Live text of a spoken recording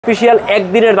Special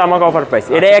একদিনের দামাকা offer price.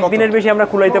 এটা একদিনের বেশি আমরা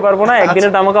খুলাইতে পারবো না।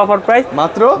 একদিনের দামাকা অফার প্রাইস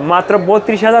মাত্র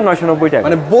 ৩২,৯৯০ টাকা।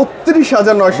 মানে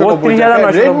 ৩২,৯৯০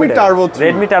 টাকা। Redmi Turbo 3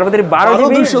 Redmi Turbo 3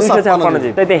 12GB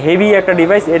 256GB। তাইতে heavy একটা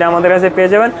ডিভাইস। এটা আমাদের কাছে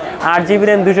পেয়ে যাবেন 8GB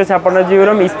RAM 256GB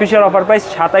RAM। Special offer price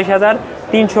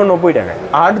 ২৭,৩৯০ টাকা।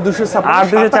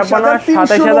 ২৭,৩৯০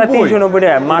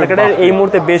 টাকা। মার্কেটের এই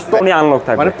মুহূর্তে বেস্ট ফোনই আনলক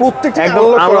থাকবে। মানে প্রত্যেকটা একদম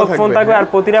আনলক ফোন থাকবে আর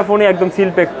প্রতিটা ফোনই একদম সিল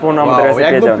প্যাক ফোন আমাদের কাছে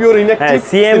পেয়ে যাবেন। হ্যাঁ,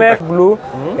 CMF ব্লু,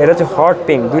 এটা হচ্ছে হট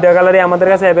পিঙ্ক, দুইটা কালারই আমাদের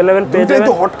কাছে अवेलेबल পেয়ে যাবেন। দুটোই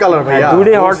তো হট কালার ভাইয়া।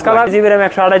 দুটোই hot colour. GB RAM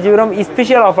 128GB RAM।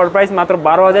 Special offer price মাত্র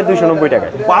 ১২,২৯০ টাকা।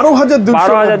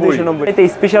 ১২,২৯০ এতে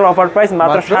স্পেশাল অফার প্রাইস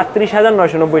মাত্র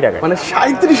 ৩৭,৯৯০ টাকা। মানে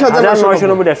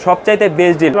 ৩৭,৯৯০ টাকা। সবচাইতে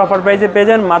বেস্ট ডিল অফার প্রাইসে পেয়ে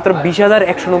যান মাত্র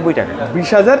 ২০,১৯০ টাকা।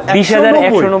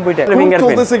 ২০,১৯০ টাকা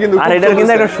ফিঙ্গারপ্রিন্ট। আর এটার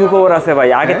কিন্তু একটা সুখবর আছে ভাই,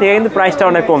 আগে থেকে কিন্তু প্রাইসটা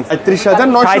অনেক কম।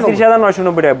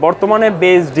 ৩৭,৯৯০ টাকা বর্তমানে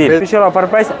best deal. Special offer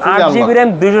price 8GB RAM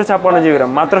 256GB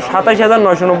RAM মাত্র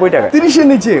 ২৭,৯৯০ টাকা। ৩০ এর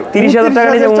নিচে ৩০,০০০ টাকা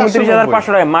নিচে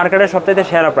 ২৯,৫০০ টাকা। মার্কেটের সবচাইতে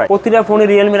সেরা প্রাইস। প্রতিটা ফোনে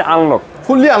রিয়েলমির আনলক,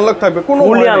 ফুললি আনলক থাকবে,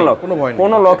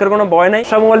 কোনো লকের কোনো ভয় নাই।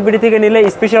 Yasra Mobile BD থেকে নিলে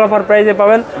স্পেশাল অফার প্রাইসে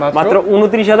পাবেন মাত্র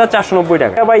 ২৯,৪৯০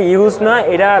 টাকা। ভাই ইউজ না,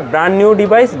 এটা ব্র্যান্ড নিউ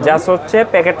ডিভাইস, জাস্ট হচ্ছে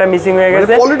প্যাকেটটা মিসিং হয়ে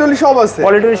গেছে। কোয়ালিটি সব আছে,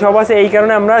 কোয়ালিটি সব আছে, এই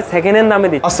কারণে আমরা সেকেন্ড হ্যান্ড দামে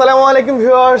দিচ্ছি। আসসালামু আলাইকুম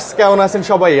ভিউয়ার্স, কেমন আছেন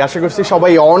সবাই? আশা করছি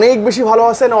সবাই অনেক বেশি ভালো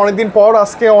আছেন। অনেকদিন পর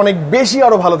আজকে অনেক বেশি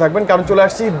আরো ভালো থাকবেন, কারণ চলে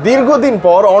আসছি দীর্ঘদিন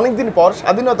পর, অনেকদিন পর,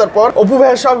 স্বাধীনতার পর অপু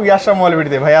ভাইয়ের সব Yasra Mobile BD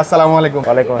তে। ভাই আসসালামু আলাইকুম,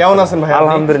 কেমন আছেন ভাই?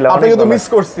 আলহামদুলিল্লাহ। আপনাকে তো মিস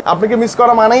করছি। আপনাকে মিস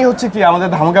করা মানেই হচ্ছে কি আমাদের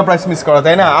ধামাকা প্রাইস মিস করা,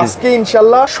 তাই না? আজকে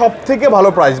ইনশাআল্লাহ সবথেকে ভালো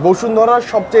প্রাইস, বসুন্ধরার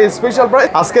সবচেয়ে স্পেশাল প্রাইস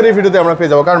আজকের এই ভিডিওতে আমরা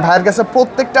পেয়ে যাবো। কারণ ভাইয়ের কাছে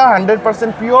প্রত্যেকটা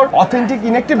 100% পিওর অথেন্টিক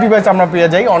ইনেকটিভ ডিভাইস আমরা পেয়ে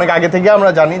যাই। অনেক আগে থেকে আমরা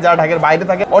জানি, যারা ঢাকার বাইরে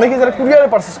থাকে, অনেকে যারা কুরিয়ারে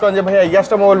পারচেজ করেন যে ভাইয়া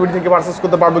Yasra Mobile BD থেকে পারচেজ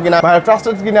করতে পারবো কিনা, ভাইয়া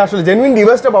ট্রাস্টেড কিনা, আসলে জেনুইন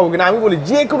ডিভাইসটা পাবো কিনা। আমি বলি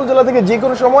যে কোনো জেলা থেকে যে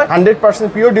কোনো সময় 100%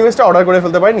 পিওর ডিভাইসটা অর্ডার করে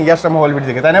ফেলতে পারেন Yasra Mobile BD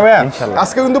থেকে, তাই না ভাইয়া?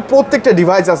 আজকে কিন্তু প্রত্যেকটা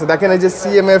ডিভাইস আছে। দেখেন এই যে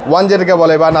CMF 1 যেটাকে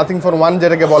বলে বা নাথিং ফর 1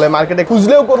 যেটাকে বলে, মার্কেটে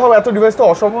খুঁজলেও কোথাও এত ডিভাইস তো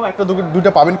অসম্ভব, একটা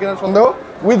দুইটা পাবেন কিনা সন্দেহ।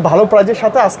 উইথ ভালো প্রাইজের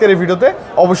সাথে আজকের এই ভিডিওতে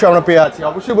অবশ্যই আমরা পেয়ে আছি।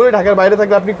 অবশ্যই বলি ঢাকার বাইরে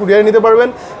থাকলে আপনি কুরিয়ারে নিতে পারবেন,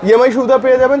 EMI সুবিধা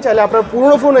পেয়ে যাবেন। চাইলে আপনার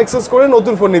পুরনো ফোন এক্সচেঞ্জ করে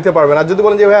নতুন ফোন নিতে পারবেন। আর যদি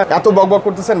বলেন যে ভাই এত বকবক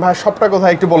করতেছেন, ভাই সবটা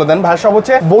কোথায় একটু বলে দেন। ভাই সব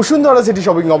হচ্ছে বসুন্ধরা সিটি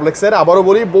শপিং কমপ্লেক্সের। আবারও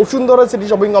বলি, বসুন্ধরা সিটি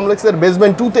শপিং কমপ্লেক্সের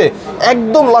বেসমেন্ট 2 তে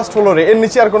একদম লাস্ট ফ্লোরে। এর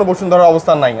নিচে আর কোনো বসুন্ধরার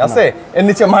অবস্থান নাই, আছে এর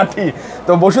নিচে মাটি।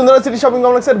 তো বসুন্ধরা সিটি শপিং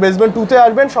কমপ্লেক্সের বেসমেন্ট 2 তে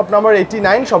আসবেন, শপ নাম্বার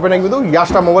 89, শপের নাম কিন্তু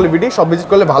Yasra Mobile BD। সব ভিজিট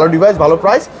করলে ভালো ডিভাইস, ভালো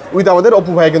প্রাইস উইথ আমাদের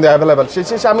অপু ভাই কিন্তু অ্যাভেলেবল।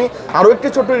 শেষে আমি আরো একটা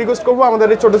ছোট্ট রিকোয়েস্ট করবো, আমাদের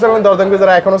এই ছোট চ্যানেল দরদামকে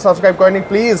যারা এখনো সাবস্ক্রাইব করেনি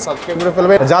প্লিজ সাবস্ক্রাইব করে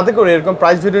ফেলবেন, যাতে করে এরকম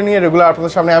প্রাইস ভিডিও নিয়ে রেগুলার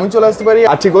আপনাদের সামনে আমি চলে আসতে পারি।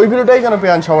 আর ঠিক ওই ভিডিওটাই যেন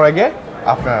পেয়ে সবার আগে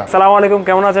আপনারা। আসসালামু আলাইকুম,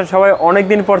 কেমন আছেন সবাই?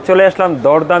 অনেকদিন পর চলে আসলাম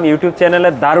দরদাম ইউটিউব চ্যানেলে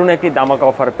দারুণ একটি দামাকা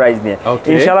অফার প্রাইস নিয়ে।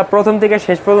 ইনশাআল্লাহ প্রথম থেকে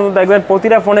শেষ পর্যন্ত দেখবেন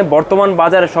প্রতিটা ফোনে বর্তমান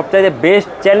বাজারে সবচাইতে বেস্ট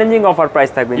চ্যালেঞ্জিং অফার প্রাইস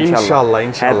থাকবে ইনশাআল্লাহ।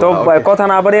 হ্যাঁ, তো কথা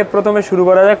না বাড়িয়ে প্রথমে শুরু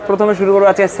করা যাক। প্রথমে শুরু করব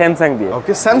আজকে স্যামসাং দিয়ে।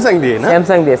 ওকে, স্যামসাং দিয়ে না?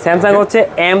 স্যামসাং হচ্ছে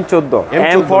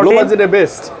M14 লো বাজেটে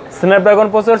বেস্ট স্ন্যাপড্রাগন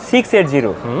প্রসেসর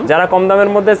 680। যারা কম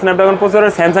দামের মধ্যে স্ন্যাপড্রাগন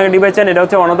প্রসেসরের স্যামসাং এর ডিভাইস চান, এটা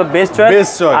হচ্ছে one of the best choice.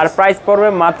 R price পড়বে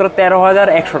মাত্র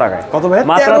 13,100 টাকায়। কত ভাই?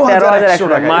 মাত্র 13,100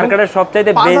 টাকা। মার্কেটের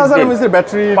সবচাইতে বেস্ট 5000 mAh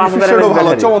ব্যাটারি, 5000 ভালো,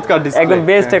 চমৎকার ডিসপ্লে, একদম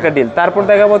বেস্ট একটা ডিল। তারপর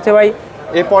দেখা হচ্ছে ভাই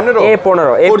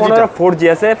A15 4G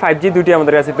আছে, 5G দুটি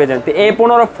আমাদের কাছে পেয়ে যাবেন।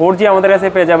 A15 4G আমাদের কাছে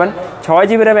পেয়ে যাবেন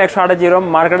 6GB RAM 128GB RAM।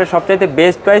 মার্কেটের সবচাইতে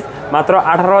বেস্ট প্রাইস মাত্র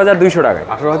 18,200 টাকা।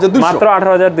 মাত্র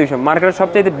 18,200 মার্কেটের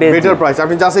সবচাইতে বেটার প্রাইস।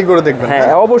 আপনি যাচাই করে দেখবেন। হ্যাঁ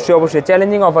অবশ্যই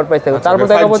চ্যালেঞ্জিং অফার প্রাইস থাকবে। তারপর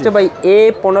দেখা হচ্ছে ভাই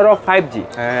A15 5G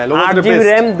 8GB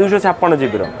RAM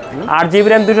 256GB RAM। 8GB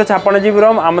RAM 256GB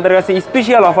RAM আমাদের কাছে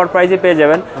স্পেশাল অফার প্রাইসে পেয়ে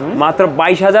যাবেন মাত্র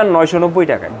 22,990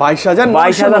 টাকায়।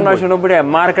 22,990 টাকা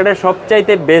মার্কেটের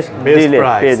সবচাইতে বেস্ট ডিলে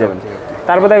পেয়ে যাবেন।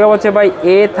 তারপর দেখা হচ্ছে ভাই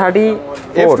F23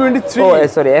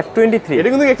 এটা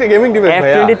কিন্তু একটা গেমিং ডিভাইস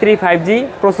ভাই। F23 5G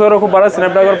প্রসেসরও খুব ভালো,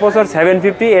 স্ন্যাপড্রাগন প্রসেসর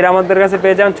 750। এর আমাদের কাছে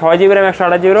পেয়ে যাবেন 6GB RAM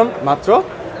 128GB RAM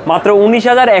মাত্র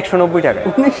 19,190 টাকা।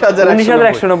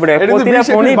 19,190 টাকা। প্রতিটা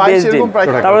ফোনই বেস্ট ডিল।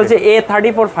 তারপর হচ্ছে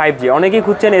A34 5G, অনেকেই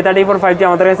খুঁজছেন A34 5G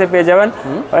আমাদের কাছে পেয়ে যাবেন।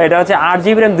 এটা হচ্ছে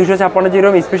 8GB RAM 256GB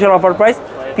RAM special offer price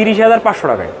 30,500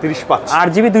 টাকায়।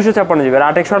 8GB 256GB আর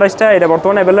 828টা এটা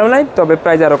বর্তমানে अवेलेबल নাই, তবে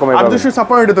প্রাইস আরো কমে যাবে।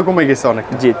 256 এটা তো কমে গেছে অনেক।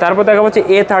 জি, তারপর দেখা হচ্ছে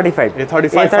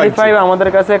A35 আমাদের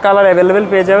কাছে কালার अवेलेबल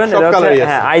পেয়ে যাবেন। এটা হচ্ছে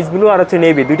হ্যাঁ আইস ব্লু আর হচ্ছে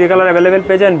নেভি, দুটি কালার अवेलेबल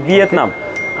পেয়ে যাবেন। Vietnam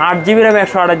 8GB RAM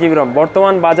 128GB ROM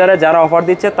বর্তমান বাজারে যারা অফার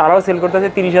দিচ্ছে তারাও সেল করতেছে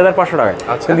 30,500 টাকায়।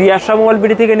 কিন্তু ইয়াসরা মোবাইল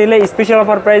বিডি থেকে নিলে স্পেশাল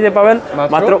অফার প্রাইসে পাবেন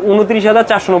মাত্র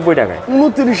 29,490 টাকায়।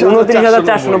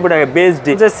 29,490 টাকায় বেস্ট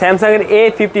ডিল। স্যামসাং এর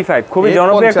A55 খুবই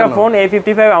জনপ্রিয় একটা ফোন।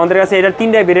 A55 আমাদের কাছে এটার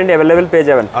তিনটা ভেরিয়েন্ট अवेलेबल পেয়ে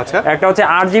যাবেন। একটা হচ্ছে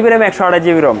 8GB RAM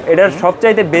 128GB ROM, এটার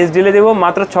সবচাইতে বেস্ট ডিলে দেব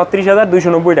মাত্র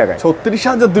 36,290 টাকায়।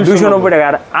 36,290 টাকা।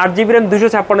 আর 8GB RAM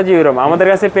 256GB ROM আমাদের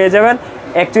কাছে পেয়ে যাবেন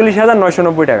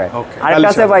 41,990 টাকায়। আর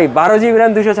কাছে ভাই 12GB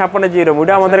RAM 256GB ROM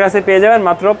ওটা আমাদের কাছে পেয়ে যাবেন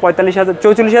মাত্র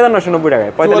 44,990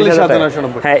 টাকায়।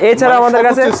 45,990। হ্যাঁ, এছাড়া আমাদের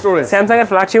কাছে স্যামসাং এর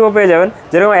ফ্ল্যাগশিপও পেয়ে যাবেন,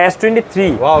 যেরকম S23।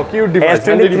 Wow, cute device.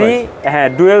 S23 হ্যাঁ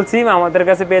ডুয়াল সিম আমাদের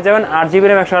কাছে পেয়ে যাবেন 8GB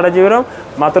RAM 128GB ROM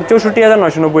মাত্র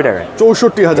 64,990 টাকায়।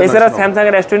 64,000। এছাড়া স্যামসাং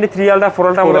এর S23 আলট্রা 4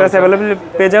 আলট্রা আমাদের কাছে अवेलेबल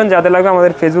পেয়ে যাবেন। যাদের লাগবে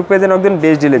আমাদের ফেসবুক পেজে একদিন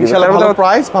বেস্ট ডিলে দিবেন। ভালো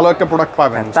প্রাইস, ভালো একটা প্রোডাক্ট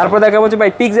পাবেন। তারপর দেখাবো যে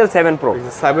ভাই Pixel 7 Pro।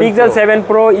 Pixel 7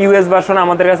 Pro US version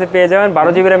আমাদের কাছে পেয়ে যাবেন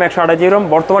 12GB RAM 128GB ROM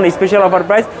বর্তমান স্পেশাল অফার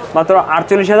প্রাইস মাত্র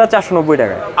 48,490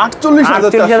 টাকায়।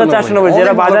 48,490,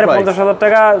 যেটা বাজারে 50,000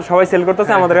 টাকা সবাই সেল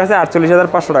করতেছে, আমাদের কাছে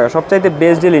 48,500 টাকা, সবচাইতে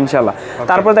বেস্ট ডিল ইনশাআল্লাহ।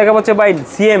 তারপর দেখা হচ্ছে ভাই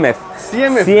CMF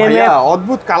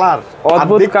অদ্ভুত কালার,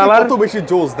 কত বেশি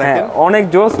জোস দেখেন, অনেক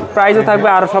জোস, প্রাইসও থাকবে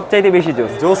আর সবচাইতে বেশি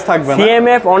জোস থাকবে।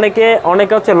 CMF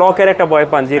অনেকে হচ্ছে লকের একটা ভয়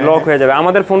পান যে লক হয়ে যাবে।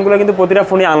 আমাদের ফোনগুলো কিন্তু প্রতিটা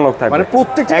ফোনই আনলক থাকবে, মানে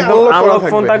প্রত্যেকটা একদম আনলক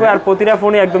ফোন থাকবে আর প্রতিটা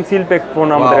ফোনই একদম সিল প্যাক ফোন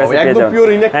আমাদের কাছে পেয়ে যাবেন।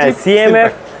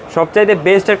 CMF সবচাইতে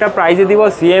বেস্ট একটা প্রাইসে দিব।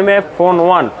 CMF ফোন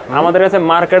 1 আমাদের কাছে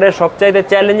মার্কেটের সবচাইতে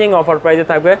চ্যালেঞ্জিং অফার প্রাইসে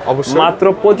থাকবে মাত্র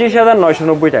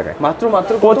 25,990 টাকায়। মাত্র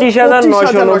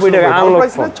 25,990 টাকা আনলক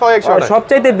ফোন,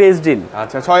 সবচাইতে বেস্ট ডিল।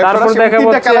 আচ্ছা, তারপর দেখাবো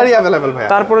কালারই अवेलेबल ভাই।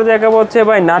 তারপরে দেখাবো হচ্ছে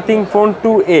ভাই নাথিং ফোন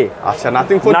 2A। আচ্ছা,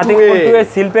 nothing phone 2A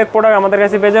seal pack product আমাদের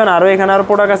কাছে পেয়ে যাবেন। আরো এখানে আরো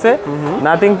প্রোডাক্ট আছে।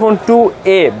 Nothing phone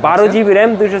 2A 12GB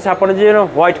RAM 256GB RAM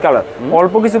white colour.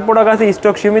 অল্প কিছু প্রোডাক্ট আছে,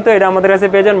 স্টক সীমিত। এটা আমাদের কাছে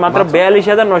পেয়ে যাবেন মাত্র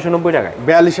 42,990 টাকায়।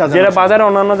 যেটা বাজারে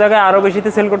অন্যান্য জায়গায় আরো বেশিতে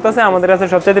সেল করতেছে, আমাদের কাছে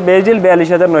সবচেয়ে বেস্ট ডিল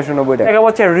 42,990 টাকা। এটা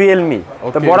হচ্ছে Realme।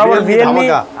 তো বরাবর Realme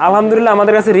আলহামদুলিল্লাহ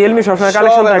আমাদের কাছে Realme সবসময়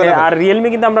কালেকশন থাকে। আর Realme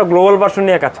কিন্তু আমরা গ্লোবাল ভার্সন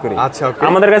নিয়ে কাজ করি।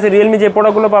 আমাদের কাছে Realme যে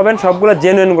প্রোডাক্টগুলো পাবেন সবগুলো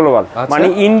জেনুইন গ্লোবাল, মানে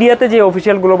ইন্ডিয়াতে যে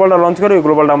অফিশিয়াল গ্লোবালটা লঞ্চ করে ওই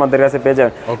গ্লোবালটা আমাদের কাছে পেয়ে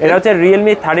যাবেন। এটা হচ্ছে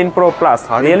Realme 13 Pro Plus।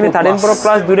 Realme 13 Pro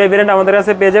Plus দুটো ভেরিয়েন্ট আমাদের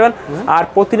কাছে পেয়ে যাবেন। আর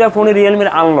প্রতিটা ফোনে Realme এর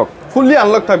আনলক, ফুললি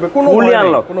আনলক থাকবে,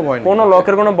 কোনো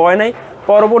লকের কোনো ভয় নাই।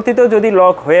 পরবর্তীতেও যদি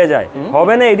লক হয়ে যায়,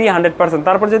 হবে না এডি 100%,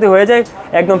 তারপর যদি হয়ে যায়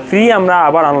একদম ফ্রি আমরা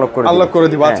আবার আনলক করে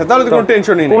দিব। আচ্ছা, তাহলে কোনো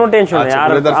টেনশন নেই, কোনো টেনশন নেই। আর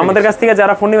আমাদের কাছ থেকে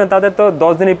যারা ফোন নেবেন তাদের তো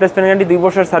 10 দিন রিপ্লেসমেন্ট গ্যারান্টি, 2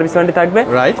 বছর সার্ভিস ওয়ারেন্টি থাকবে।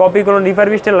 কপি কোনো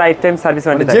refurbished life time service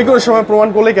warranty থাকবে, যে কোনো সময় প্রমাণ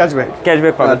করলে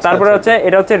ক্যাশব্যাক পাবেন। তারপরে হচ্ছে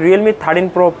এটা হচ্ছে Realme 13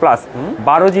 Pro Plus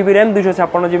 12GB RAM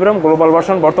 256GB ROM global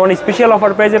version বর্তমানে স্পেশাল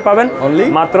অফার প্রাইসে পাবেন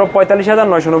মাত্র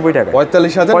 45,990 টাকা।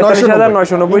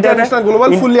 45,990 টাকা গ্লোবাল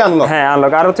ফুললি আনলক। হ্যাঁ,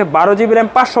 আনলক। আর হচ্ছে 12GB RAM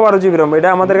 512GB ROM এটা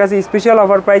আমাদের কাছে স্পেশাল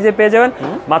অফার প্রাইসে পেয়ে যাবেন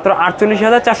মাত্র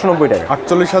 48,490 টাকা।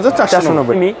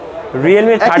 48,490।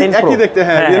 Realme 13 Pro একই দেখতে,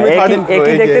 হ্যাঁ Realme 13 Pro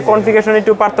একই দেখতে, কনফিগারেশন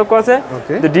একটু পার্থক্য আছে,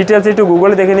 তো ডিটেইলস একটু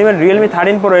গুগলে দেখে নেবেন। Realme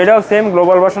 13 Pro এটাও সেম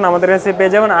গ্লোবাল ভার্সন আমাদের কাছে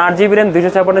পেয়ে যাবেন 8GB RAM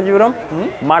 256GB ROM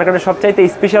মার্কেটের সবচাইতে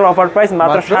স্পেশাল অফার প্রাইস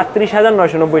মাত্র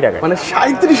 37,990 টাকা, মানে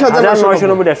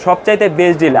 37,990 টাকা, সবচাইতে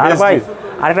বেস্ট ডিল। আর ভাই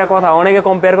আরেকটা কথা, অনেকে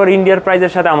কম্পেয়ার করে ইন্ডিয়ার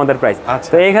প্রাইসের সাথে আমাদের প্রাইস।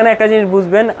 তো এখানে একটা জিনিস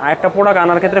বুঝবেন, একটা প্রোডাক্ট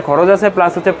আনার ক্ষেত্রে খরচ আছে,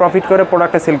 প্লাস হচ্ছে প্রফিট করে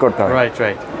প্রোডাক্টটা সেল করতে হবে।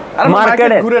 রাইট।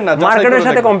 মার্কেটের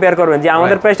সাথে কম্পেয়ার করবেন যে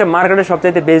আমাদের প্রাইসটা মার্কেটের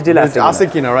সবচেয়ে বেস্ট ডিল আছে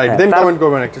কিনা। রাইট, দেন কমেন্ট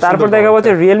করবেন একটা। তারপর দেখা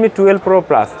হচ্ছে Realme 12 Pro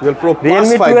Plus।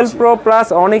 Realme 12 Pro Plus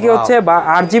অনেকে হচ্ছে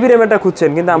 8GB RAM এটা খুঁজছেন,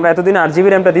 কিন্তু আমরা এতদিন 8GB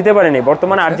RAM টা দিতে পারিনি।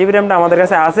 বর্তমানে 8GB RAM টা আমাদের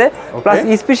কাছে আছে, প্লাস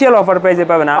স্পেশাল অফার প্রাইসে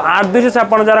পাবেন।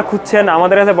 8256 যারা খুঁজছেন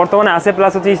আমাদের কাছে বর্তমানে আছে,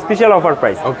 প্লাস হচ্ছে স্পেশাল অফার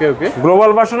প্রাইস। ওকে।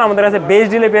 গ্লোবাল ভার্সন আমাদের কাছে বেস্ট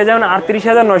ডিলে পেয়ে যাবেন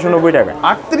 38,990 টাকা।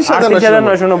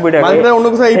 38,990 টাকা, মানে অন্য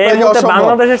কোথাও এই প্রাইসে অসম্ভব।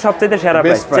 বাংলাদেশের সবচেয়ে সেরা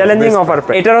প্রাইস, চ্যালেঞ্জিং অফার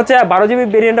প্রাইস। এটা হচ্ছে 12GB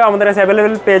ভেরিয়েন্টও আমাদের কাছে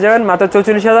अवेलेबल পেয়ে যাবেন মাত্র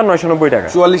 44,990 টাকা।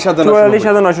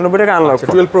 44,990 টাকা আনলক।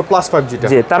 12 Pro Plus 5G টা।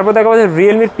 জি, তারপর দেখা যাচ্ছে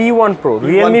Realme P1 Pro।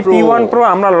 Realme P1 Pro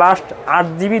আমরা লাস্ট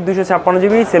 8GB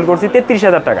 256GB সেল করছি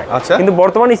 33,000 টাকায়, কিন্তু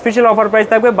বর্তমানে স্পেশাল অফার প্রাইস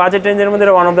থাকবে বাজেট রেঞ্জের মধ্যে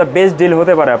one of the best deal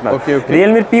হতে পারে আপনার।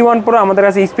 Realme P1 Pro আমাদের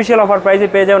কাছে স্পেশাল অফার প্রাইসে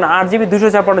পেয়ে যাবেন 8GB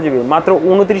 256GB মাত্র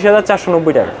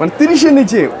 29,490 টাকা, মানে 30 এর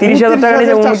নিচে, 30,000 টাকা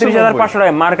নিচে 29,500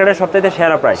 টাকা, মার্কেটের সবচেয়ে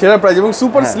সেরা প্রাইস এবং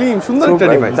সুপার স্লিম, সুন্দর একটা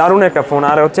ডিভাইস, দারুণ একটা ফোন।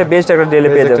 আর হচ্ছে বেস্ট একটা ডিলে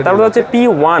পেয়ে যাবেন। তারপর হচ্ছে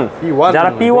P1, যারা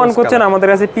P1 করছেন আমাদের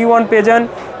কাছে P1 পেয়ে যান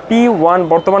P1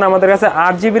 বর্তমানে আমাদের কাছে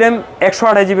 8GB RAM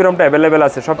 128GB RAM টা अवेलेबल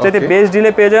আছে সবচেয়ে বেস্ট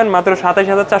ডিলে পেয়ে যাবেন মাত্র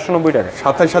 27490 টাকা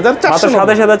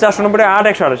 27490 8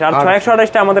 128 আর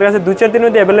 6128 টা আমাদের কাছে 2-4 দিনের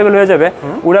মধ্যে अवेलेबल হয়ে যাবে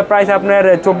ওটা প্রাইস আপনার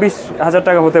 24000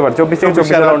 টাকা হতে পারে 24 থেকে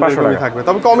 24500 টাকা থাকবে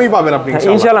তবে কমই পাবেন আপনি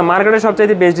ইনশাআল্লাহ মার্কেটে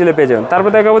সবচেয়ে বেস্ট ডিলে পেয়ে যাবেন তারপর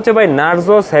দেখা হচ্ছে ভাই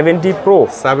নার্জো 70 Pro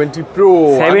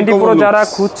যারা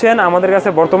খুঁজছেন আমাদের কাছে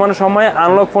বর্তমান সময়ে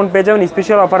আনলক ফোন পেয়ে যাবেন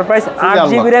special offer price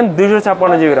 8GB RAM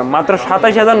 256GB RAM মাত্র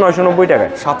 27990 টাকা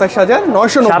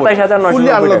 27990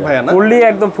 ফুললি আনলক ভাই না ফুললি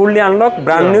একদম fully unlock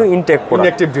brand new intact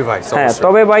inactive device হ্যাঁ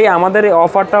তবে ভাই আমাদের এই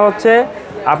অফারটা হচ্ছে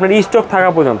আপনার স্টক থাকা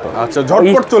পর্যন্ত আচ্ছা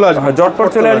ঝটপট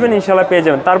চলে আসবেন ইনশাআল্লাহ পেয়ে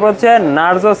যাবেন তারপর হচ্ছে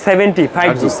নার্জো 75G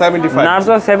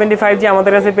নার্জো 75G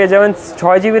আমাদের কাছে পেয়ে যাবেন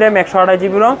 6GB RAM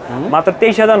 128GB RAM মাত্র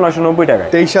 23990 টাকা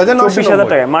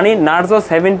 24000 টাকা মানে নার্জো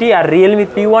 70 আর realme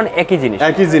P1 একই জিনিস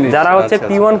যারা হচ্ছে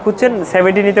P1 খুঁজছেন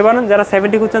 70 নিতে পারেন যারা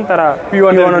 70 খুঁজছেন তারা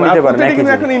P1 নিতে পারেন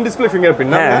এখন ইন ডিসপ্লে ফিঙ্গারপ্রিন্ট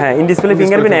না হ্যাঁ in display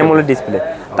fingerprint AMOLED display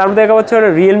তারপর দেখা হচ্ছে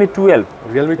realme 12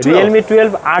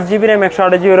 8GB RAM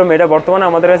 128GB RAM এটা বর্তমানে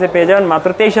আমাদের কাছে পেয়ে যাবেন মাত্র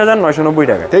 23990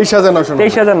 টাকা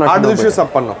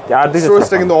 23990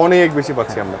 স্টোরেজটা কিন্তু অনেক বেশি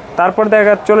পাচ্ছি আমরা তারপর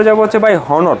দেখা চলে যাব হচ্ছে ভাই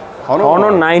Honor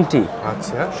 90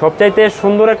 আচ্ছা সবচাইতে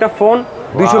সুন্দর একটা ফোন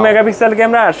 200 মেগাপিক্সেল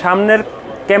ক্যামেরা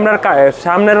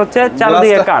সামনের হচ্ছে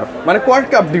চারদিকে কার্ভ মানে কোয়াড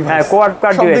কাপ ডিভাইস হ্যাঁ কোয়াড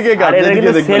কাপ ডিভাইস আর এটা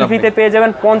কিন্তু সেলফিতে পেয়ে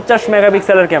যাবেন 50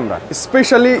 মেগাপিক্সেলের ক্যামেরা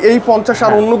স্পেশালি এই 50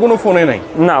 আর অন্য কোনো ফোনে নাই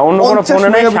না অন্য কোনো ফোনে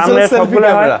নাই সামনে সবগুলো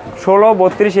হয় 16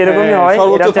 32 এরকমই হয়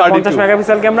এটা হচ্ছে 50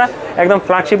 মেগাপিক্সেল ক্যামেরা একদম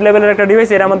ফ্ল্যাগশিপ লেভেলের একটা ডিভাইস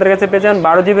এর আমাদের কাছে পেয়ে যাবেন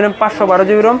 12GB RAM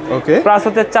 512GB RAM plus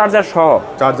হচ্ছে চার্জার সহ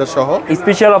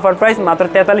স্পেশাল অফার প্রাইস মাত্র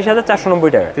 43490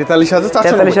 টাকা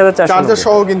 43490 চার্জার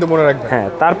সহ কিন্তু মনে রাখবেন হ্যাঁ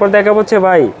তারপর দেখা হচ্ছে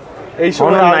ভাই এই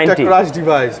সময় একটা ক্রাশ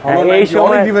ডিভাইস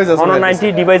Honor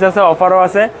 90 ডিভাইস আছে অফারও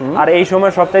আছে আর এই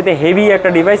সময় সবচাইতে হেভি একটা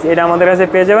ডিভাইস এটা আমাদের কাছে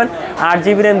পেয়ে যাবেন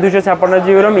 8GB RAM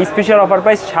 256GB RAM special offer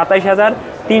price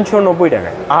 27390 টাকা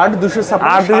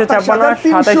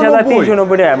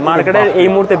 27390 টাকা মার্কেটের এই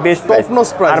মুহূর্তে বেস্ট প্রাইস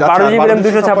আর 12GB RAM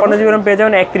 256GB RAM পেয়ে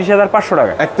যাবেন 31500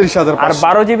 টাকা 31500 আর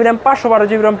 12GB RAM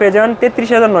 512GB RAM পেয়ে যাবেন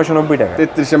 33990 টাকা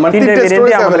 33 মানে তিনটে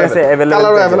স্টোরেজ আমাদের কাছে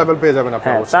अवेलेबल পেয়ে যাবেন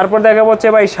আপনারা তারপর দেখা হচ্ছে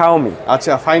ভাই Xiaomi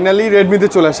আচ্ছা ফাইনালি Redmi তে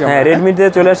চলে আসি হ্যাঁ Redmi তে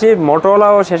চলে আসি Motorola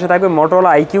ও শেষে থাকবে Motorola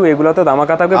IQ এগুলো তো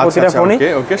ধামাকা থাকবে প্রতিটা ফোনে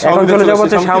এখন চলে যাব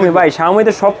হচ্ছে Xiaomi ভাই Xiaomi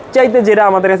তে সবচাইতে যেটা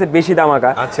আমাদের কাছে বেশি ধামাকা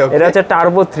এটা হচ্ছে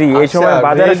Turbo 3 এই সময়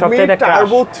বাজারে সবচাইতে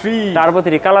Turbo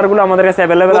 3 কালারগুলো আমাদের কাছে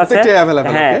अवेलेबल আছে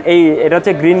হ্যাঁ এটা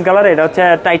হচ্ছে গ্রিন কালার এটা হচ্ছে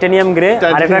টাইটানিয়াম গ্রে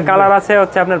আর একটা কালার আছে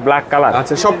হচ্ছে আপনার ব্ল্যাক কালার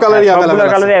আচ্ছা সব কালারই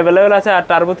अवेलेबल আছে আর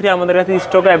Turbo 3 আমাদের কাছে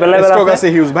স্টকে अवेलेबल আছে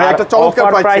হিউজ ভাই একটা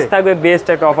চমৎকার প্রাইস থাকবে বেস্ট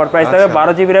একটা অফার প্রাইস থাকবে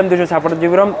 12GB RAM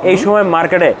 256GB RAM এই সময়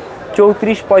মার্কেটে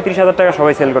 34-35 টাকা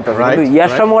সবাই সেল করতে পারে কিন্তু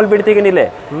ইয়াশরা মোবাইল বিডি থেকে নিলে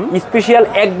স্পেশাল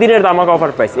একদিনের দামাকা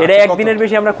অফার প্রাইস এটা একদিনের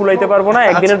বেশি আমরা কুলাইতে পারবো না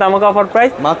একদিনের দামাকা অফার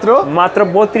প্রাইস মাত্র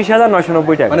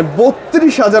 32990 টাকা মানে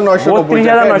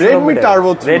 32990 Redmi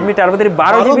Turbo 3 12GB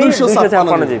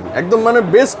 256GB একদম মানে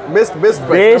best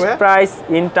price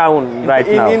in town right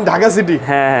now in Dhaka city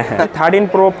হ্যাঁ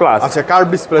 13 Pro Plus আচ্ছা কার্ভ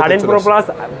ডিসপ্লে 13 Pro Plus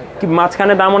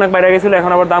মাঝখানে দাম অনেক বাইরে গেছিল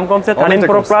এখন আবার দাম কমছে 13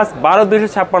 Pro Plus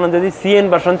 12256 যদি সিএন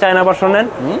ভার্সন চায়না ভার্সন নেন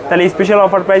তাহলে স্পেশাল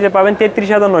অফার প্রাইসে পাবেন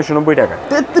 33990 টাকা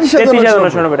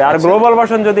 33990 টাকা আর গ্লোবাল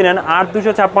ভার্সন যদি নেন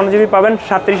 8256GB পাবেন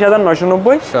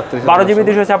 37990 12GB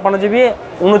 256GB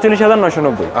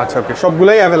 39990 আচ্ছা ওকে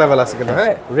সবগুলাই अवेलेबल আছে কিন্তু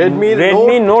হ্যাঁ Redmi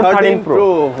Note 13 Pro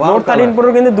Note 13 Pro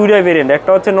কিন্তু দুইটা ভেরিয়েন্ট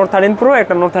একটা হচ্ছে Note 13 Pro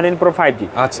একটা Note 13 Pro 5G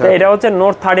তো এটা হচ্ছে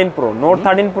Note 13 Pro Note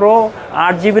 13 Pro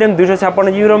 8GB RAM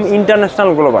 256GB RAM international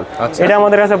global এটা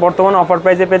আমাদের কাছে বর্তমান অফার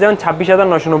প্রাইসে পেয়ে যাবেন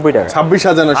 26990 টাকা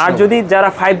 26990 আর যদি যারা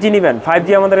 5G নেবেন 5G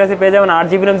আমাদের কাছে পেয়ে যাবেন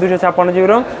 8GB RAM 256GB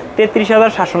RAM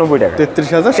 33790 টাকা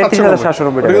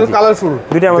 33790 টাকা এটা কালারফুল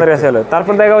দুটো আমাদের কাছে হলো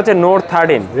তারপর দেখা হচ্ছে Note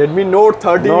 13 Redmi Note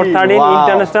 13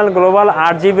 international global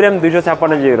 8GB RAM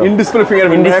 256GB RAM in display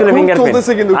fingerprint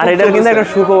চলতেছে কিন্তু আর এটার কিন্তু একটা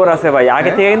সুখবর আছে ভাই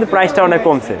আগে থেকে কিন্তু প্রাইসটা অনেক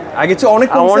কমছে আগে চেয়ে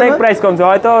অনেক প্রাইস কমছে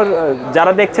হয়তো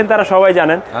যারা দেখছেন তারা সবাই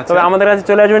জানেন তবে আমাদের কাছে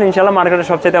চলে আসবেন ইনশাআল্লাহ মার্কেটে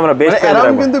সবচেয়ে আমরা বেস্ট প্রাইস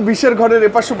রাখবো কিন্তু 20 এর ঘরের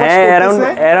এপাশে পাশ করতেছে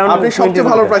আপনি সবচেয়ে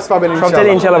ভালো প্রাইস পাবেন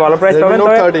ইনশাআল্লাহ ভালো প্রাইস পাবেন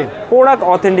তবে প্রোডাক্ট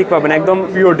অথেন্টিক পাবেন একদম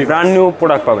পিওর ব্র্যান্ড নিউ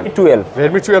প্রোডাক্ট পাবেন 12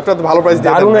 Redmi 12 টা তো ভালো প্রাইস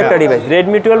দিয়ে দারুণ একটা ডিভাইস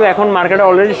Redmi 12 এখন মার্কেটে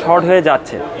অলরেডি শর্ট হয়ে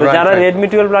যাচ্ছে তো যারা Redmi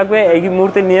 12 লাগবে এই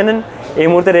মুহূর্তে নিয়ে নেন এই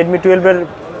মুহূর্তে Redmi 12 এর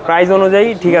প্রাইস অনুযায়ী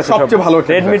ঠিক আছে সবচেয়ে ভালো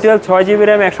Redmi 12 6GB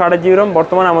RAM 128GB RAM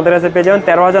বর্তমানে আমাদের কাছে পেয়ে যাবেন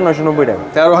 13990 টাকা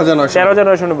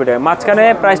 13990 টাকা মাঝখানে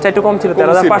প্রাইসটা একটু কম ছিল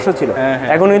 13500 ছিল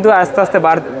এখন কিন্তু আস্তে আস্তে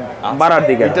বাড়ার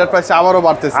দিকে এটার প্রাইস আবারও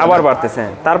বাড়তেছে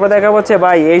তারপর দেখা হচ্ছে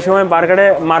ভাই এই সময়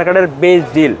মার্কেটের বেস্ট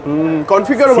ডিল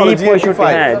কনফিগারও ভালো G65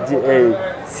 হ্যাঁ এই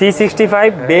C65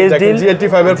 base deal,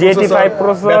 G85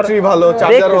 processor, battery ভালো,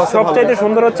 চার্জারও আছে। সবচেয়ে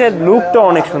সুন্দর হচ্ছে লুকটা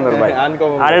অনেক সুন্দর ভাই।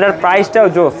 আর এটার প্রাইসটাও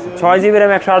জোস, 6GB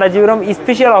RAM 128GB RAM,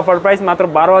 special offer price মাত্র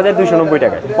 12,290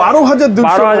 টাকা।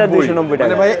 12,290 টাকা।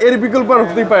 মানে ভাই এর বিকল্প আর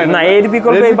হতেই পারে না। না, এর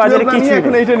বিকল্প এই বাজারে কিছু নেই।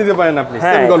 এখন এইটা নিতে পারেন আপনি।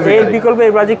 হ্যাঁ, এর বিকল্প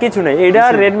এই বাজারে কিছু নেই। এটা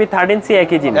Redmi 13C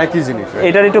একই জিনিস।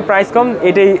 এটার একটু প্রাইস কম,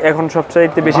 এটাই এখন সবচেয়ে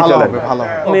বেশি চলে। ভালো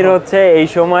এর হচ্ছে এই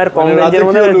সময়ের কম রেঞ্জের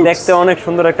মধ্যে দেখতে অনেক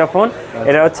সুন্দর একটা ফোন।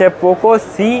 এটা হচ্ছে Poco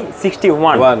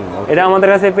C61। এটা আমাদের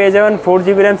কাছে পেয়ে যাবেন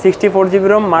 4GB RAM 64GB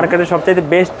ROM, মার্কেটের সবচেয়ে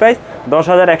বেস্ট প্রাইস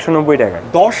 10,190 টাকা।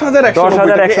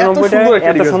 10,190 টাকা।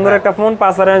 এত সুন্দর একটা phone,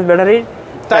 5000 mAh battery,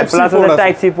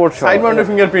 type C port, side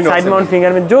Mount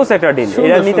fingerprint, জোস একটা ডিল।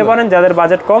 এটা নিতে পারেন যাদের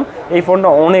বাজেট কম। এই ফোনটা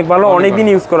অনেক ভালো, অনেক দিন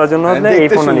ইউজ করার জন্য এই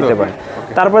ফোনটা নিতে পারেন।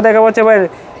 তারপর দেখা যাচ্ছে ভাই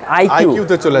IQ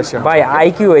তে চলে আসে ভাই।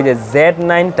 IQ এই যে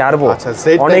Z9 টার্বো,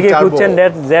 অনেকে খুঁজছেন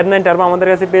Z9 টার্বো, আমাদের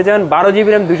কাছে পেয়ে যাবেন 12GB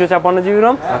RAM 256GB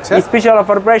ROM, special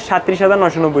offer price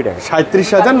 37,990 টাকা।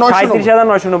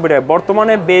 37,990 টাকা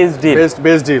বর্তমানে বেস্ট ডিল।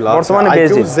 বর্তমানে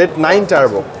বেস্ট ডিল Z9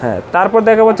 টার্বো। হ্যাঁ, তারপর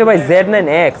দেখা যাচ্ছে ভাই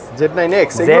Z9X।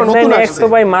 এগুলো নতুন আসছে। তো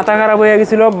ভাই মাথা খারাপ হয়ে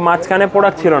গেছিল, মাঝখানে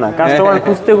প্রোডাক্ট ছিল না, কাস্টমার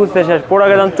খুঁজতে শেষ,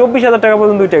 প্রোডাক্টের দাম 24,000 টাকা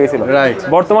পর্যন্ত দুইটা গেছিল।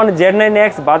 বর্তমানে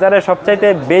Z9X বাজারে সবচাইতে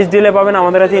বেস্ট ডিলে পাবেন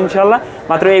আমাদের কাছে ইনশাআল্লাহ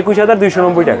মাত্র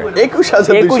 21,290 টাকা।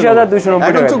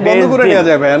 21,290 টাকা বন্ধ করে নেওয়া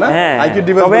যাবে না। IQ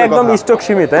ডিভাইস তবে একদম স্টক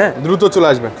সীমিত। হ্যাঁ, দ্রুত চলে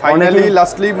আসবে। ফাইনালি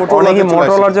লাস্টলি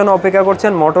মোটরোলার জন্য অপেক্ষা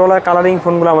করছেন। মোটরোলার কালারিং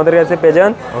ফোনগুলো আমাদের কাছে পেয়ে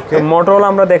যান। মোটরোলা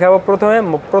আমরা দেখাবো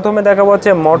প্রথমে দেখাবো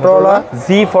হচ্ছে মোটরোলা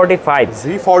Z45।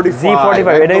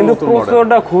 এটা কিন্তু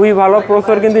প্রসেসরটা খুবই ভালো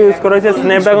প্রসেসর, কিন্তু ইউজ করা হয়েছে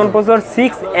স্ন্যাপড্রাগন প্রসেসর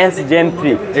 6S Gen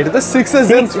 3। এটাতে 6S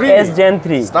Gen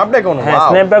 3 স্ন্যাপড্রাগন। হ্যাঁ,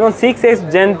 স্ন্যাপড্রাগন 6S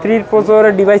Gen 3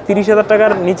 প্রসেসরের ডিভাইস 30,000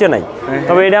 টাকার নিচে নাই।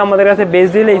 তবে এটা আমাদের কাছে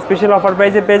বেস্ট ডিলে স্পেশাল অফার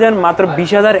প্রাইসে পেয়ে যান মাত্র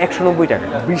 20,190 টাকা।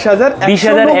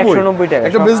 20,190 টাকা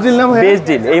একটা বেস্ট ডিল না ভাই? বেস্ট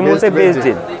ডিল এই মুহূর্তে বেস্ট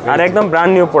ডিল, আর একদম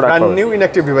brand new product, brand new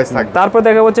inactive device থাকবে। তারপর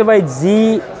দেখা হচ্ছে ভাই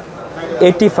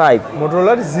G85,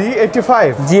 মোটরোলার Z85।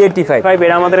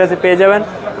 এটা আমাদের কাছে পেয়ে যাবেন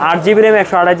 8GB RAM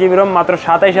 128GB ROM মাত্র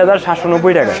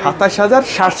 27,790 টাকা।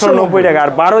 27,790 টাকা।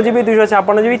 আর 12GB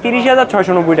 256GB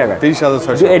 30,690 টাকা।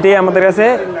 30,690 এটাই আমাদের কাছে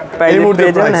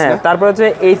পেয়ে যাবেন। হ্যাঁ, তারপর হচ্ছে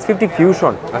H50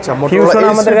 Fusion। আচ্ছা, Fusion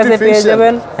আমাদের কাছে পেয়ে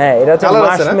যাবেন। হ্যাঁ, এটা হচ্ছে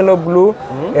মার্শমেলো ব্লু,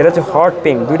 এটা হচ্ছে হট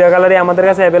পিঙ্ক, দুইটা কালারই আমাদের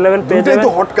কাছে अवेलेबल পেয়ে যাবেন। দুটোই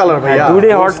তো হট কালার ভাই।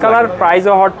 দুটোই হট কালার,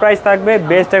 প্রাইসও হট প্রাইস থাকবে,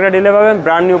 বেস্ট একটা ডিলে পাবেন,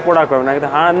 ব্র্যান্ড নিউ প্রোডাক্ট পাবেন, একদম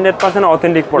 100%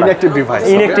 অথেন্টিক প্রোডাক্ট,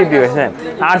 ইনঅ্যাকটিভ ডিভাইস। হ্যাঁ,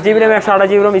 8GB RAM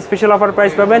 128GB ROM special offer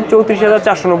price পাবেন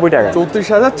 34,490 টাকা।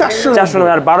 34,490।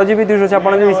 আর 12GB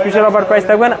 256GB special offer price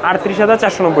থাকবেন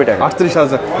 38,490 টাকা।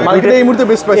 38,000 মার্কেটে এই মুহূর্তে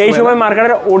বেস্ট প্রাইস। এই সময়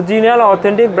মার্কেটের original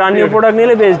authentic brand new product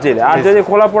নিলে বেস্ট ডিল। আর যদি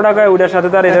খোলা প্রোডাক্ট হয় ওটার সাথে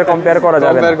তো আর এটা কম্পেয়ার করা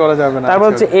যাবে না। তারপর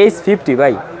হচ্ছে H50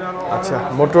 ভাই। আচ্ছা,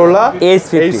 মোটরোলা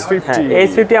H50। হ্যাঁ,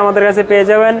 H50 আমাদের কাছে পেয়ে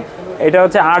যাবেন। এটা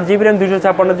হচ্ছে 8GB RAM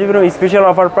 256GB ROM special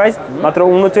offer price মাত্র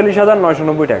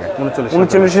 39,990 টাকা।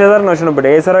 39,990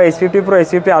 টাকা। এছাড়াও H50 Pro,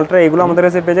 H50 Ultra এগুলো আমাদের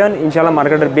কাছে পেয়ে যাবেন ইনশাআল্লাহ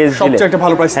মার্কেটের বেস্ট ডিলে। সবচেয়ে একটা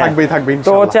ভালো প্রাইস থাকবে ইনশাআল্লাহ।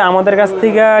 তো হচ্ছে আমাদের কাছ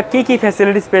থেকে কি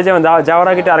ফ্যাসিলিটিস পেয়ে যাবেন যাওয়ার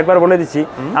আগে আরেকবার বলে দিচ্ছি,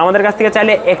 আমাদের কাছ থেকে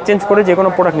চাইলে এক্সচেঞ্জ করে যে কোনো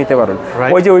প্রোডাক্ট নিতে পারেন।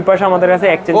 ওই যে ওই পাশে আমাদের কাছে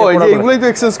এক্সচেঞ্জের প্রোডাক্ট, এগুলোই তো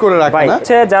এক্সচেঞ্জ করে রাখেন না?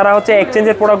 হচ্ছে যারা হচ্ছে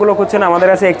এক্সচেঞ্জের প্রোডাক্টগুলো খুঁজছেন আমাদের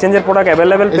কাছে এক্সচেঞ্জের প্রোডাক্ট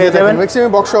अवेलेबल পেয়ে যাবেন। ম্যাক্সিমাম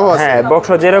বক্স সহ আছে। হ্যাঁ, বক্স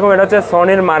যেরকম এটা হচ্ছে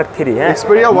Sony Mark 3। হ্যাঁ,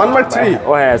 Xperia 1 Mark 3।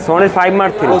 ও হ্যাঁ, Sony 5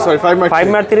 Mark 3। 5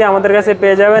 Mark 3 আমাদের কাছে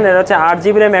পেয়ে যাবেন। এটা হচ্ছে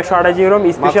 8GB RAM 128GB ROM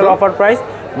special offer price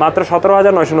মাত্র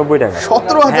 17,990 টাকা।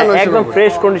 17,990 একদম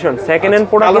fresh condition. Second hand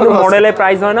product কিন্তু মডেলে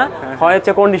প্রাইস হয় না, হয়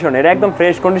হচ্ছে কন্ডিশন। এটা একদম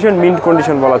ফ্রেশ কন্ডিশন, মিন্ট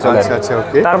কন্ডিশন বলা চলে। আচ্ছা,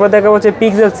 ওকে। তারপর দেখা হচ্ছে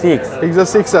Pixel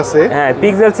 6 আছে। হ্যাঁ,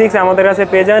 Pixel 6 আমাদের কাছে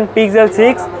পেয়ে যাবেন। Pixel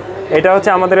 6 এটা হচ্ছে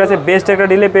আমাদের কাছে বেস্ট একটা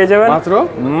ডিলে পেয়ে যাবেন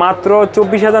মাত্র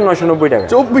 24,990 টাকা।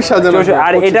 24,000।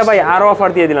 আর এটা ভাই আরো অফার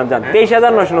দিয়ে দিলাম জান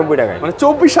 23,990 টাকায়, মানে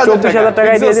 24,000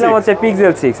 টাকায় দিয়ে দিলাম হচ্ছে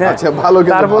Pixel 6। হ্যাঁ, আচ্ছা, ভালো।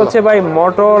 তারপর হচ্ছে ভাই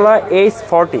Motorola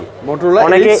H40।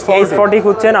 অনেকে H40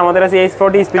 খুঁজছেন, আমাদের কাছে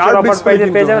H40 স্পেশাল অফার প্রাইসে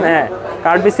পেয়ে যাবেন। হ্যাঁ,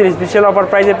 কার্ড ডিসপ্লে স্পেশাল অফার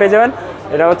প্রাইসে পেয়ে যাবেন।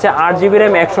 এটা হচ্ছে 8GB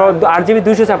RAM 8GB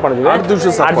 256GB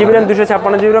 8GB RAM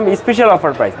 256GB RAM special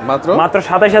offer price মাত্র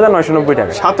 27,990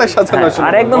 টাকা। 27,990।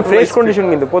 আর একদম ফ্রেশ কন্ডিশন,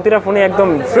 কিন্তু প্রতিটা ফোনে একদম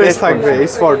ফ্রেশ থাকবে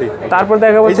H40। তারপর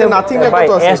দেখা হচ্ছে ভাই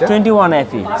S21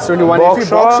 FE বক্স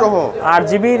সহ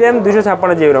 8GB RAM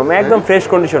 256GB ROM একদম ফ্রেশ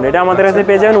কন্ডিশন। এটা আমাদের কাছে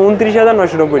পেয়ে যাবেন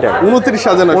 29,990 টাকা।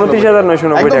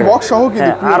 29,990 টাকা বক্স সহ,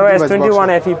 কিন্তু আরো S21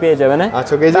 FE পেয়ে যাবেন।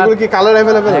 আচ্ছা, এগুলো কি কালার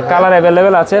अवेलेबल? কালার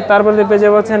अवेलेबल আছে। তারপরে পেয়ে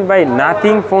যাচ্ছেন ভাই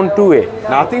Nothing Phone 2A।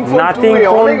 Nothing phone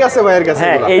অনেক আছে ভাইয়ের কাছে।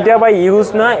 হ্যাঁ এইটা ভাই ইউজ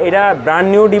না, এটা ব্র্যান্ড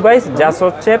নিউ ডিভাইস, জাস্ট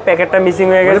হচ্ছে প্যাকেটটা মিসিং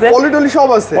হয়ে গেছে, পলিটলি সব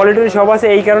আছে, পলিটলি সব আছে,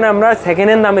 এই কারণে আমরা সেকেন্ড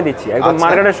হ্যান্ড দামে দিচ্ছি। একদম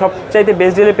মার্কেটের সবচাইতে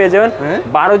বেস্ট ডিলে পেয়ে যাবেন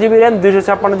 12 জিবি র্যাম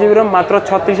 256 জিবি র্যাম মাত্র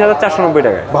 36,490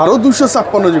 টাকা।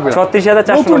 256 জিবি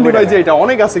 36,490 ডিভাইস, এটা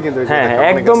অনেক আছে কিন্তু। হ্যাঁ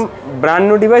একদম ব্র্যান্ড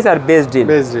নিউ ডিভাইস আর বেস্ট ডিল।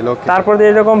 তারপর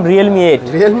এরকম Realme 8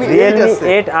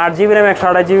 8 8 GB RAM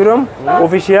 128 GB ROM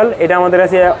official, এটা আমাদের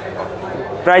কাছে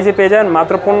প্রাইসে পেয়ে যান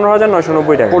মাত্র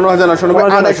 15,990 টাকা।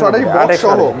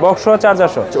 15,990 বক্স সহ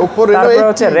চার্জার সহ। তারপর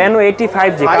হচ্ছে Reno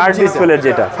 85G কার্ড ডিসপ্লে,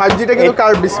 যেটা 5G টা কিন্তু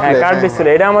কার্ড ডিসপ্লে, হ্যাঁ কার্ড ডিসপ্লে,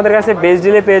 এটা আমাদের কাছে বেস্ট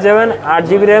ডিলে পেয়ে যাবেন 8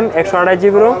 জিবি র্যাম 128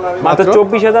 জিবি রম মাত্র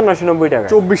 24,990 টাকা।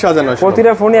 24,990,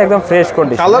 প্রতিটা ফোনই একদম ফ্রেশ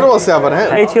কন্ডিশন, কালারও আছে আবার। হ্যাঁ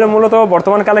এই ছিল মূলত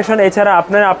বর্তমান কালেকশন। এছাড়া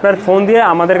আপনার ফোন দিয়ে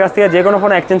আমাদের কাছ থেকে যে কোনো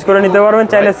ফোন এক্সচেঞ্জ করে নিতে পারবেন,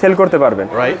 চাইলে সেল করতে পারবেন।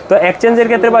 তো এক্সচেঞ্জের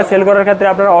ক্ষেত্রে বা সেল করার ক্ষেত্রে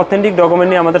আপনারা অথেন্টিক ডকুমেন্ট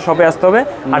নিয়ে আমাদের শপে আসতে হবে।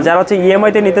 আর যারা হচ্ছে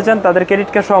ইএমআই তে নিতে চান তাদের ক্রেডিট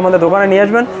কার্ড সহ আমাদের দোকানে নিয়ে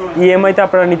আসবেন, ইএমআই তে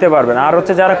আপনারা নিতে পারবেন। আর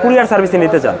হচ্ছে যারা কুরিয়ার সার্ভিসে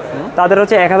নিতে চান তাদের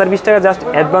হচ্ছে 1020 টাকা জাস্ট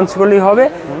অ্যাডভান্স করলেই হবে।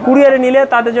 কুরিয়ারে নিলে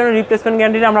তাদের জন্য রিপ্লেসমেন্ট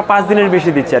গ্যারান্টি আমরা 5 দিনের বেশি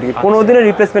দিচ্ছি আর কি। 15 দিনের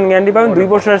রিপ্লেসমেন্ট গ্যারান্টি পাবেন, 2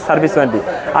 বছরের সার্ভিস ওয়ারেন্টি।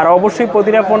 আর অবশ্যই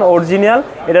প্রতিটা ফোন অরিজিনাল,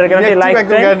 এটার গ্যারান্টি লাইফ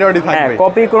টাইম। হ্যাঁ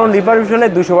কপি করুন রিপাবলিশ হলে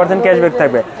 200% ক্যাশব্যাক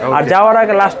থাকবে। আর যাওয়ার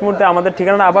আগে লাস্ট মুহূর্তে আমাদের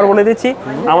ঠিকানাটা আবার বলে দিচ্ছি।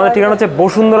 আমাদের ঠিকানা হচ্ছে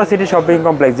বসুন্ধরা সিটি শপিং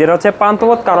কমপ্লেক্স, যেটা হচ্ছে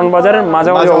পান্থপথ কারণ বাজারের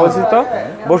মাঝামাঝি অবস্থিত।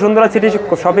 Bashundhara city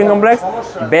shopping complex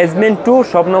basement 2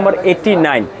 shop number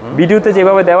 89। ভিডিওতে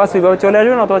যেভাবে দেওয়া সেভাবে চলে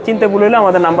আসবেন, অথবা চিনতে ভুল হলে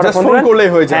আমাদের নাম্বারে ফোন করলেই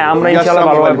হয়ে যায়। হ্যাঁ আমরা ইনশাআল্লাহ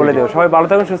ভালোভাবে বলে দেব। সবাই ভালো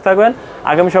থাকুন, সুস্থ থাকবেন।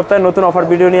 আগামী সপ্তাহে নতুন অফার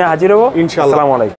ভিডিও নিয়ে হাজির হবো ইনশাআল্লাহ। আসসালামু আলাইকুম।